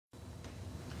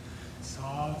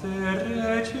Salve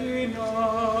Regina,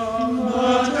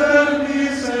 Mater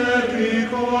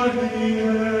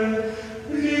misericordiae,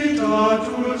 vita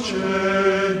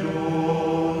dulcedo,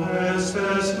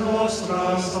 estes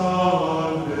nostra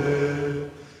salve.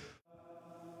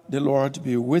 The Lord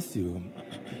be with you.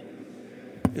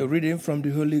 A reading from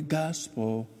the Holy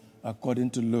Gospel according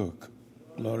to Luke.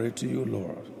 Glory to you,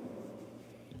 Lord.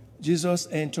 Jesus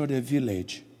entered a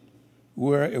village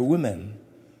where a woman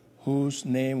whose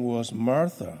name was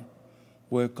Martha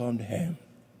welcomed him.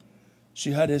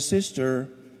 She had a sister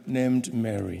named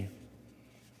Mary,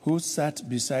 who sat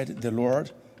beside the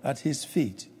Lord at his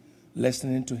feet,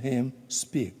 listening to him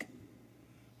speak.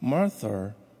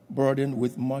 Martha, burdened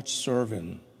with much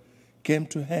serving, came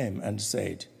to him and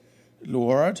said,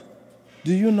 Lord,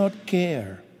 do you not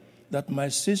care that my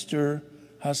sister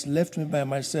has left me by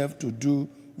myself to do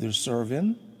the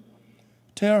serving?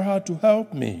 Tell her to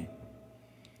help me.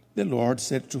 The Lord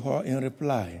said to her in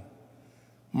reply,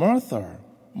 Martha,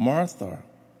 Martha,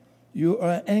 you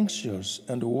are anxious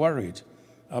and worried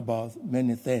about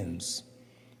many things.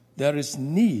 There is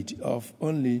need of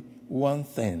only one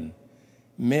thing.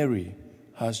 Mary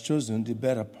has chosen the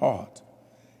better part,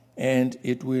 and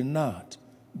it will not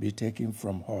be taken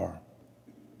from her.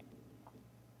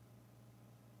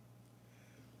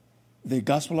 The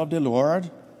Gospel of the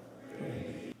Lord.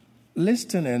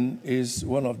 Listening is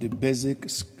one of the basic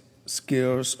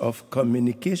skills of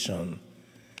communication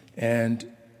and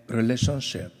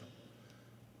relationship,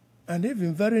 and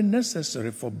even very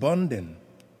necessary for bonding.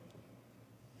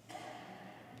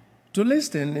 To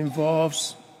listen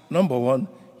involves, number one,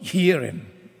 hearing,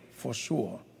 for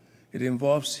sure. It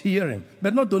involves hearing,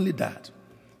 but not only that.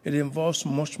 It involves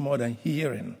much more than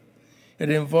hearing. It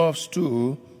involves,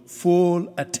 too,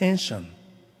 full attention,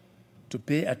 to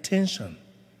pay attention.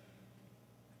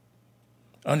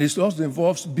 And it also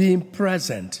involves being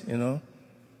present,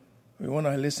 We want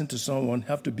to listen to someone,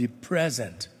 have to be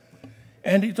present.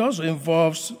 And it also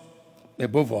involves,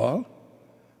 above all,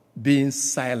 being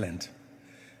silent.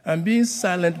 And being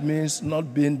silent means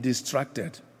not being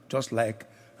distracted, just like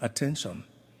attention.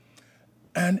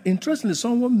 And interestingly,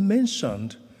 someone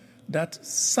mentioned that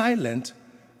silent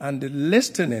and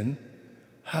listening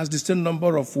has the same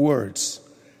number of words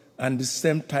and the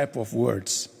same type of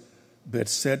words, but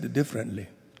said differently.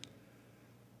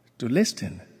 To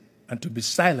listen and to be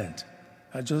silent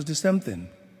are just the same thing.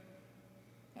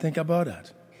 Think about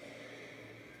that.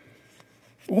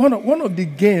 One of the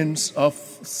gains of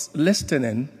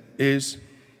listening is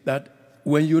that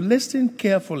when you listen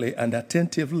carefully and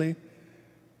attentively,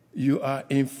 you are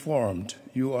informed,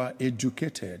 you are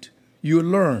educated, you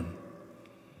learn.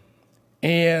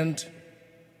 And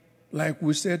like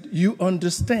we said, you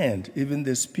understand even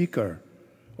the speaker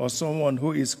or someone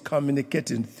who is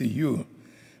communicating to you.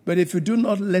 But if you do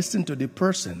not listen to the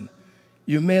person,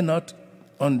 you may not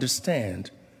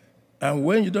understand. And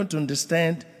when you don't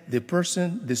understand the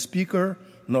person, the speaker,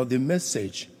 nor the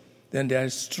message, then there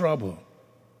is trouble.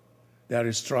 There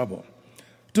is trouble.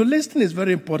 To listen is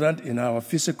very important in our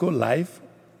physical life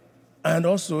and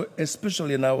also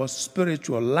especially in our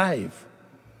spiritual life.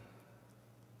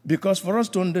 Because for us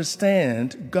to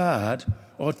understand God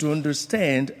or to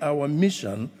understand our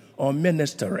mission or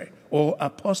ministry or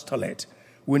apostolate,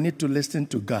 we need to listen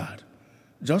to God.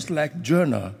 Just like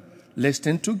Jonah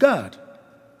listened to God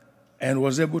and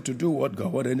was able to do what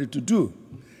God wanted him to do.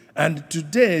 And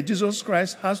today, Jesus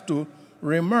Christ has to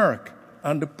remark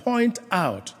and point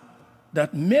out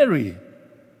that Mary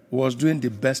was doing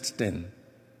the best thing,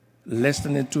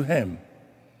 listening to him.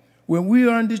 When we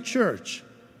are in the church,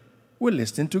 we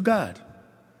listen to God.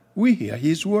 We hear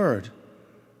his word.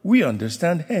 We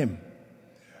understand him.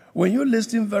 When you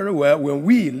listen very well, when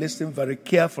we listen very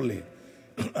carefully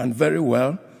and very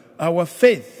well, our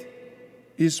faith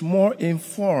is more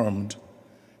informed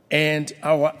and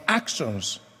our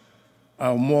actions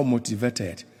are more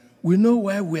motivated. We know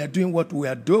why we are doing what we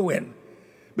are doing.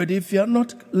 But if you are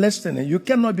not listening, you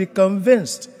cannot be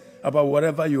convinced about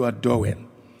whatever you are doing.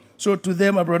 So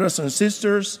today, my brothers and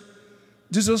sisters,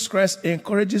 Jesus Christ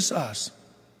encourages us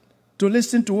to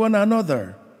listen to one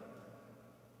another,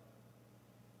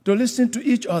 to listen to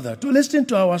each other, to listen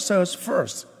to ourselves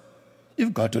first.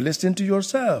 You've got to listen to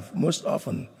yourself most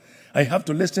often. I have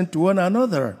to listen to one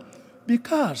another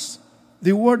because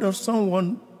the word of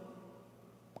someone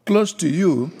close to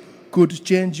you could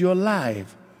change your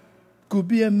life, could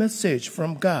be a message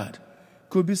from God,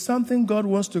 could be something God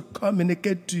wants to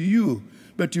communicate to you,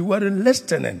 but you weren't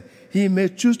listening. He may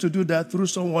choose to do that through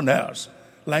someone else.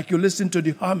 Like you listen to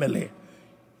the homily,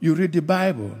 you read the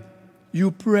Bible,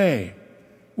 you pray.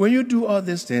 When you do all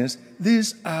these things,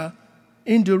 these are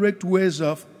indirect ways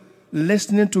of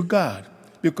listening to God.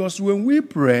 Because when we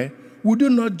pray, we do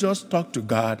not just talk to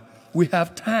God, we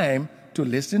have time to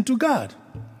listen to God.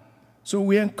 So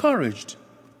we're encouraged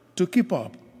to keep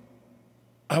up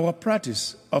our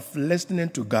practice of listening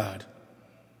to God,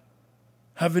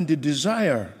 having the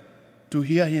desire to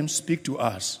hear Him speak to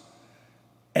us,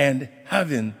 and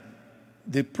having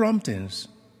the promptings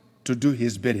to do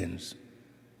His biddings.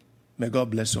 May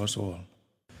God bless us all.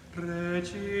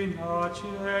 Regina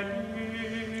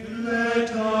Celi,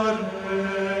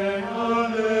 letare,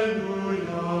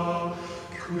 alleluia,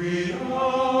 qui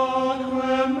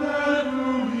atque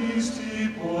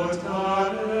meruisti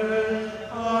portare,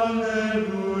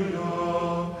 alleluia,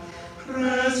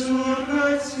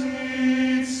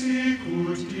 resurrexit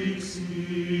sicut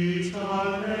dixit,